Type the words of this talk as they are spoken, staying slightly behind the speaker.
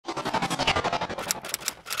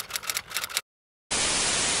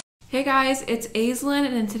Hey guys, it's Aislinn,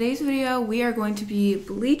 and in today's video we are going to be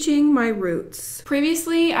bleaching my roots.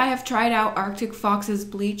 Previously I have tried out Arctic Fox's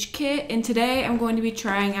bleach kit, and today I'm going to be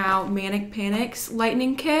trying out Manic's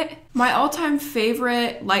lightening kit. My all-time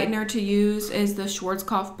favorite lightener to use is the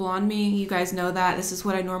Schwarzkopf Blonde Me. You guys know that. This is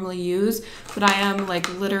what I normally use, but I am like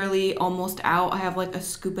literally almost out. I have like a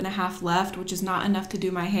scoop and a half left, which is not enough to do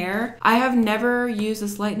my hair. I have never used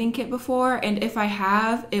this lightening kit before, and if I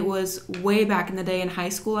have, it was way back in the day in high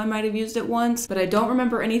school. I might have used it once, but I don't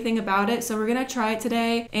remember anything about it, so we're gonna try it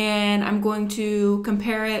today, and I'm going to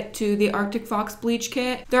compare it to the Arctic Fox bleach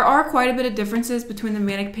kit. There are quite a bit of differences between the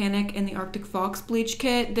Manic and the Arctic Fox bleach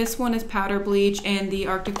kit. This one is powder bleach and the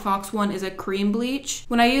Arctic Fox one is a cream bleach.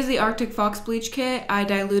 When I use the Arctic Fox bleach kit, I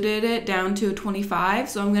diluted it down to 25,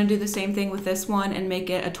 so I'm going to do the same thing with this one and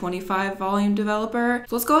make it a 25 volume developer.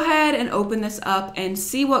 So let's go ahead and open this up and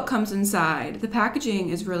see what comes inside. The packaging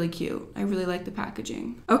is really cute. I really like the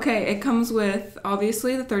packaging. Okay, it comes with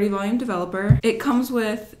obviously the 30 volume developer. It comes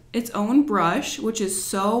with its own brush, which is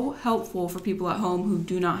so helpful for people at home who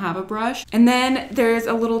do not have a brush. And then there's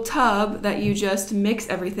a little tub that you just mix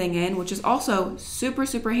everything in, which is also super,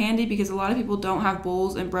 super handy because a lot of people don't have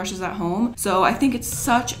bowls and brushes at home. So I think it's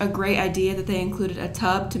such a great idea that they included a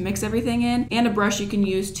tub to mix everything in and a brush you can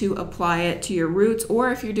use to apply it to your roots,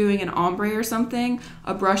 or if you're doing an ombre or something,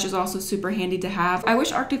 a brush is also super handy to have. I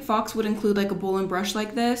wish Arctic Fox would include like a bowl and brush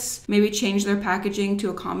like this, maybe change their packaging to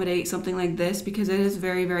accommodate something like this because it is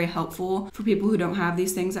very, very helpful for people who don't have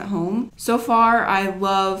these things at home. So far, I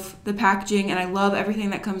love the packaging and I love everything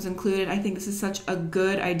that comes included. I think this is such a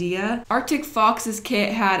good idea. Arctic Fox's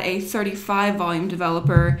kit had a 35 volume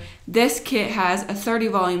developer. This kit has a 30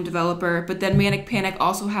 volume developer, but then Manic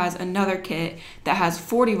also has another kit that has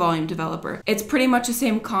 40 volume developer. It's pretty much the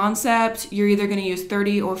same concept. You're either gonna use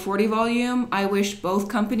 30 or 40 volume. I wish both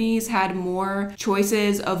companies had more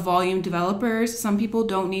choices of volume developers. Some people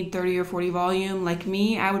don't need 30 or 40 volume. Like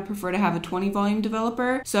me, I would prefer to have a 20 volume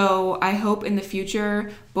developer. So I hope in the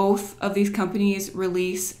future both of these companies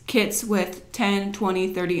release kits with 10,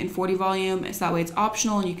 20, 30, and 40 volume. So that way it's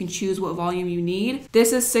optional and you can choose what volume you need.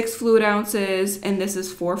 This is 6 fluid ounces and this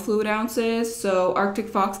is 4 fluid ounces. So Arctic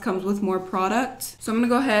Fox comes with more product. So I'm gonna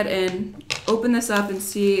go ahead and open this up and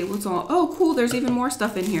see what's all. Oh cool, there's even more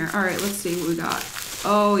stuff in here. All right, let's see what we got.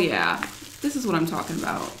 Oh yeah, this is what I'm talking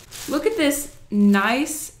about. Look at this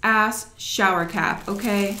nice ass shower cap,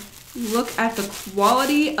 okay? Look at the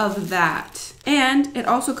quality of that. And it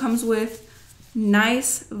also comes with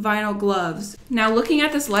nice vinyl gloves. Now looking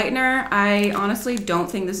at this lightener, I honestly don't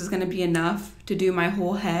think this is gonna be enough to do my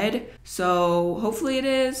whole head. So hopefully it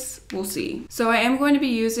is, we'll see. So I am going to be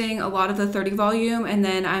using a lot of the 30 volume and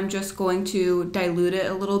then I'm just going to dilute it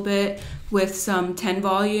a little bit with some 10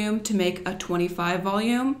 volume to make a 25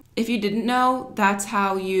 volume. If you didn't know, that's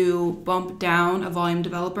how you bump down a volume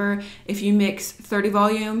developer. If you mix 30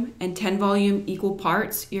 volume and 10 volume equal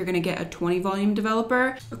parts, you're gonna get a 20 volume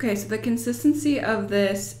developer. Okay, so the consistency of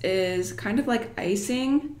this is kind of like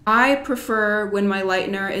icing. I prefer when my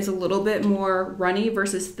lightener is a little bit more runny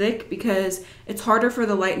versus thick because it's harder for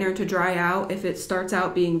the lightener to dry out if it starts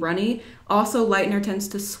out being runny. Also, lightener tends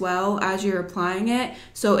to swell as you're applying it,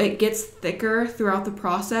 so it gets thicker throughout the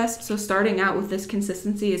process. So starting out with this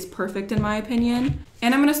consistency is perfect in my opinion.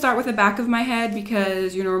 And I'm gonna start with the back of my head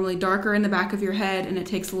because you're normally darker in the back of your head and it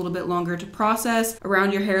takes a little bit longer to process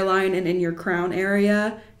around your hairline and in your crown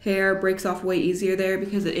area. Hair breaks off way easier there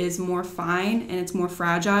because it is more fine and it's more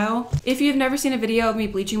fragile. If you've never seen a video of me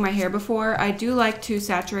bleaching my hair before, I do like to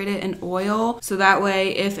saturate it in oil so that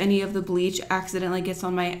way if any of the bleach accidentally gets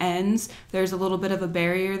on my ends, there's a little bit of a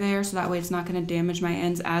barrier there so that way it's not going to damage my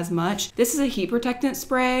ends as much. This is a heat protectant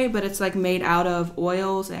spray, but it's like made out of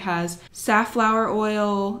oils. It has safflower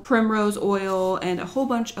oil, primrose oil, and a whole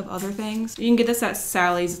bunch of other things. You can get this at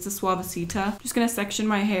Sally's. It's a Suavecita. I'm just going to section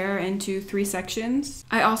my hair into 3 sections.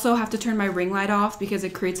 I also have to turn my ring light off because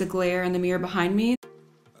it creates a glare in the mirror behind me.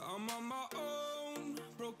 I'm on my own,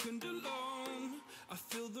 broken alone. I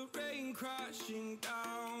feel the rain crashing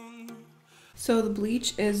down. So the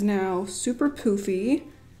bleach is now super poofy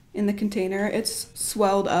in the container. It's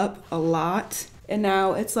swelled up a lot and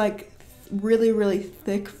now it's like really, really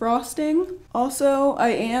thick frosting. Also, I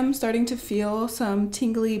am starting to feel some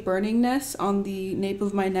tingly burningness on the nape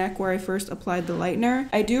of my neck where I first applied the lightener.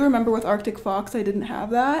 I do remember with Arctic Fox, I didn't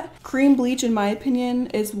have that. Cream bleach, in my opinion,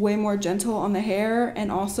 is way more gentle on the hair,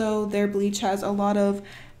 and also their bleach has a lot of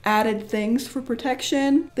added things for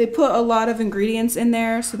protection. They put a lot of ingredients in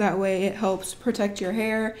there so that way it helps protect your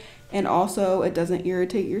hair and also it doesn't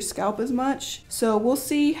irritate your scalp as much. So we'll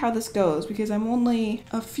see how this goes because I'm only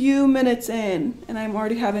a few minutes in and I'm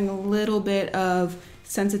already having a little bit of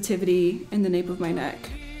sensitivity in the nape of my neck.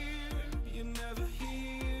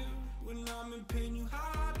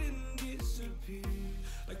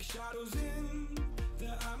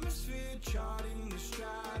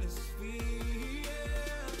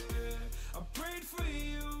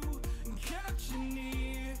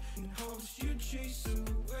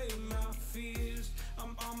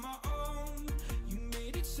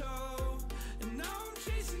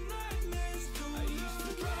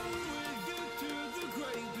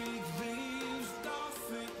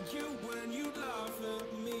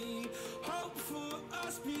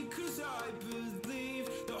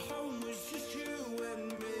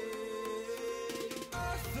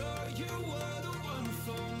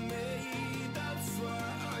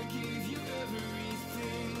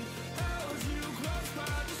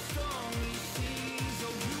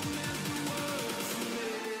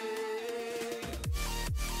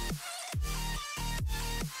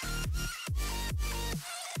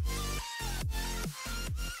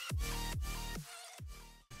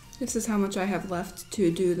 This is how much I have left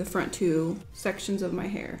to do the front two sections of my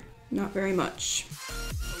hair. Not very much.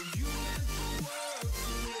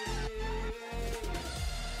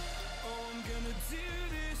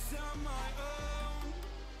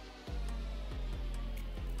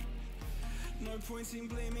 No point in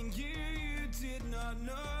blaming you, you did not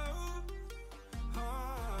know.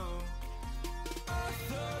 Oh, I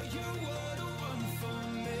thought you were the one for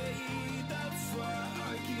me. That's why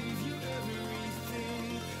I give you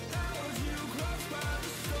everything. Held you close by the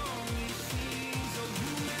stormy seas. Oh,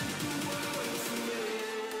 you meant the world to me.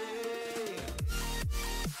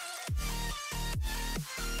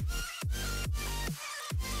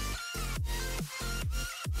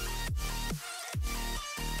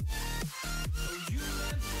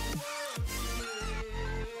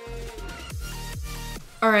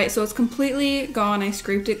 Alright, so it's completely gone. I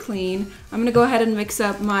scraped it clean. I'm gonna go ahead and mix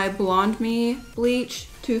up my Blonde Me bleach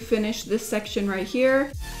to finish this section right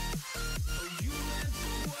here.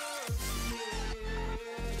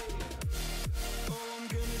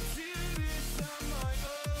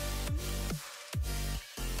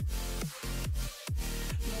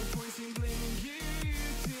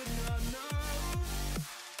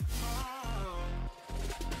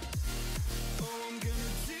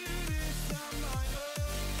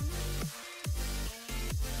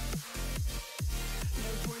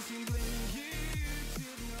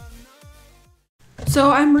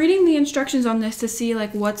 So I'm reading the instructions on this to see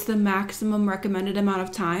like what's the maximum recommended amount of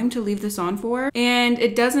time to leave this on for. And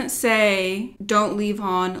it doesn't say don't leave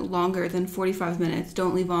on longer than 45 minutes,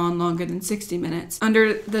 don't leave on longer than 60 minutes.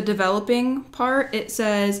 Under the developing part, it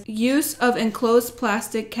says use of enclosed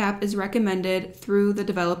plastic cap is recommended through the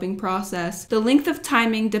developing process. The length of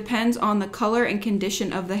timing depends on the color and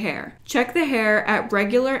condition of the hair. Check the hair at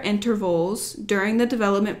regular intervals during the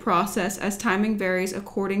development process as timing varies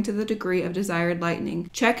according to the degree of desired lightening.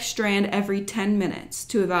 Check strand every 10 minutes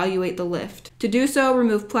to evaluate the lift. To do so,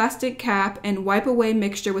 remove plastic cap and wipe away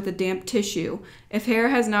mixture with a damp tissue. If hair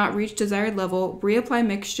has not reached desired level, reapply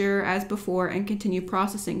mixture as before and continue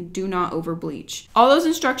processing. Do not over bleach. All those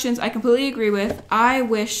instructions I completely agree with. I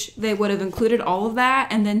wish they would have included all of that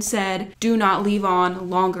and then said do not leave on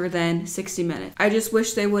longer than 60 minutes. I just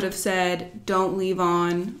wish they would have said don't leave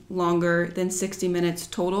on longer than 60 minutes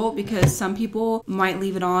total, because some people might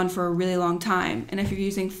leave it on for a really long time. And if you're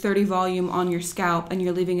using 30 volume on your scalp and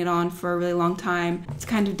you're leaving it on for a really long time, it's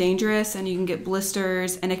kind of dangerous and you can get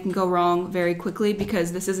blisters and it can go wrong very quickly,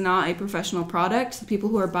 because this is not a professional product. The people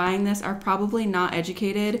who are buying this are probably not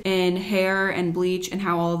educated in hair and bleach and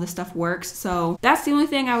how all of this stuff works. So that's the only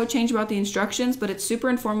thing I would change about the instructions, but it's super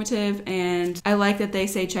informative and I like that they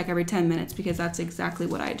say check every 10 minutes because that's exactly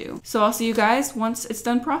what I do. So I'll see you guys once it's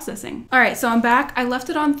done processing. All right, so I'm back. I left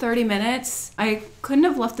it on 30 minutes. I couldn't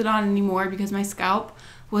have left it on anymore because my scalp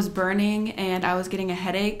was burning and I was getting a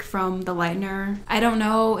headache from the lightener. I don't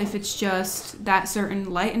know if it's just that certain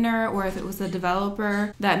lightener or if it was the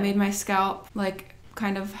developer that made my scalp like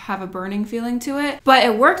kind of have a burning feeling to it, but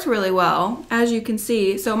it worked really well, as you can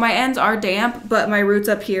see. So my ends are damp, but my roots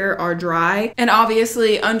up here are dry. And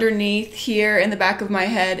obviously underneath here in the back of my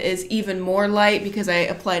head is even more light because I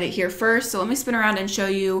applied it here first. So let me spin around and show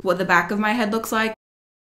you what the back of my head looks like.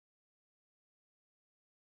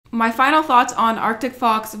 My final thoughts on Arctic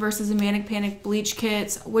Fox versus the Manic Panic bleach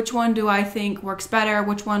kits. Which one do I think works better?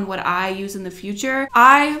 Which one would I use in the future?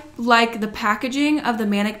 I like the packaging of the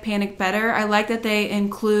Manic Panic better. I like that they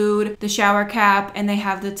include the shower cap and they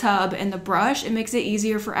have the tub and the brush. It makes it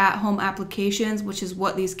easier for at-home applications, which is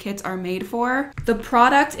what these kits are made for. The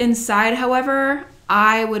product inside, however,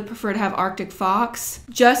 I would prefer to have Arctic Fox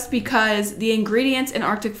just because the ingredients in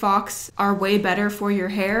Arctic Fox are way better for your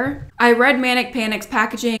hair. I read Manic Panic's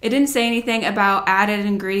packaging. It didn't say anything about added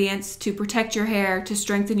ingredients to protect your hair, to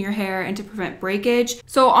strengthen your hair, and to prevent breakage.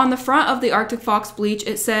 So on the front of the Arctic Fox bleach,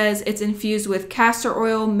 it says it's infused with castor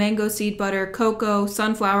oil, mango seed butter, cocoa,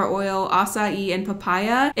 sunflower oil, acai, and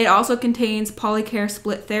papaya. It also contains Polycare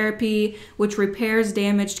Split Therapy, which repairs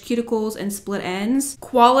damaged cuticles and split ends.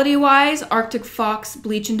 Quality-wise, Arctic Fox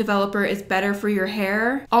Bleach and Developer is better for your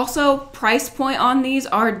hair. Also, price point on these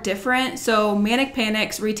are different. So Manic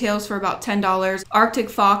Panic's retails for about $10. Arctic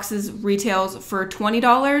Fox's retails for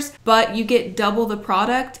 $20, but you get double the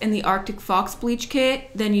product in the Arctic Fox Bleach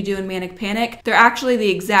Kit than you do in Manic Panic. They're actually the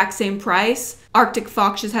exact same price. Arctic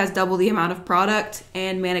Fox just has double the amount of product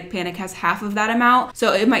and Manic Panic has half of that amount.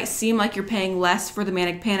 So it might seem like you're paying less for the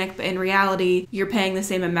Manic Panic, but in reality, you're paying the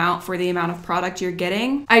same amount for the amount of product you're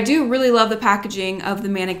getting. I do really love the packaging of the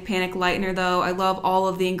Manic Panic Lightener though. I love all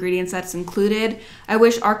of the ingredients that's included. I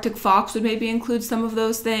wish Arctic Fox would maybe include some of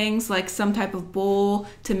those things, like some type of bowl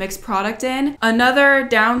to mix product in. Another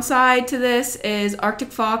downside to this is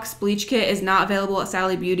Arctic Fox Bleach Kit is not available at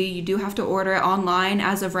Sally Beauty. You do have to order it online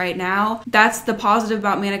as of right now. That's the positive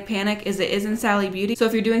about Manic Panic is it is in Sally Beauty. So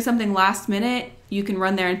if you're doing something last minute, you can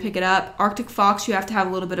run there and pick it up. Arctic Fox, you have to have a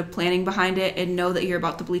little bit of planning behind it and know that you're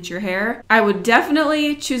about to bleach your hair. I would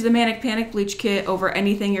definitely choose the Manic Panic Bleach Kit over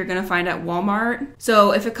anything you're gonna find at Walmart.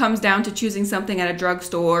 So if it comes down to choosing something at a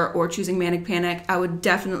drugstore or choosing Manic Panic, I would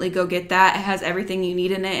definitely go get that. It has everything you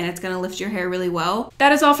need in it and it's gonna lift your hair really well.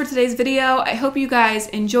 That is all for today's video. I hope you guys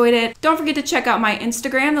enjoyed it. Don't forget to check out my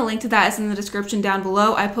Instagram. The link to that is in the description down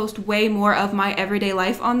below. I post way more of my everyday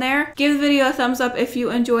life on there. Give the video a thumbs up if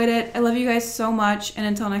you enjoyed it. I love you guys so much. And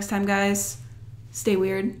until next time, guys, stay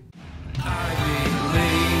weird.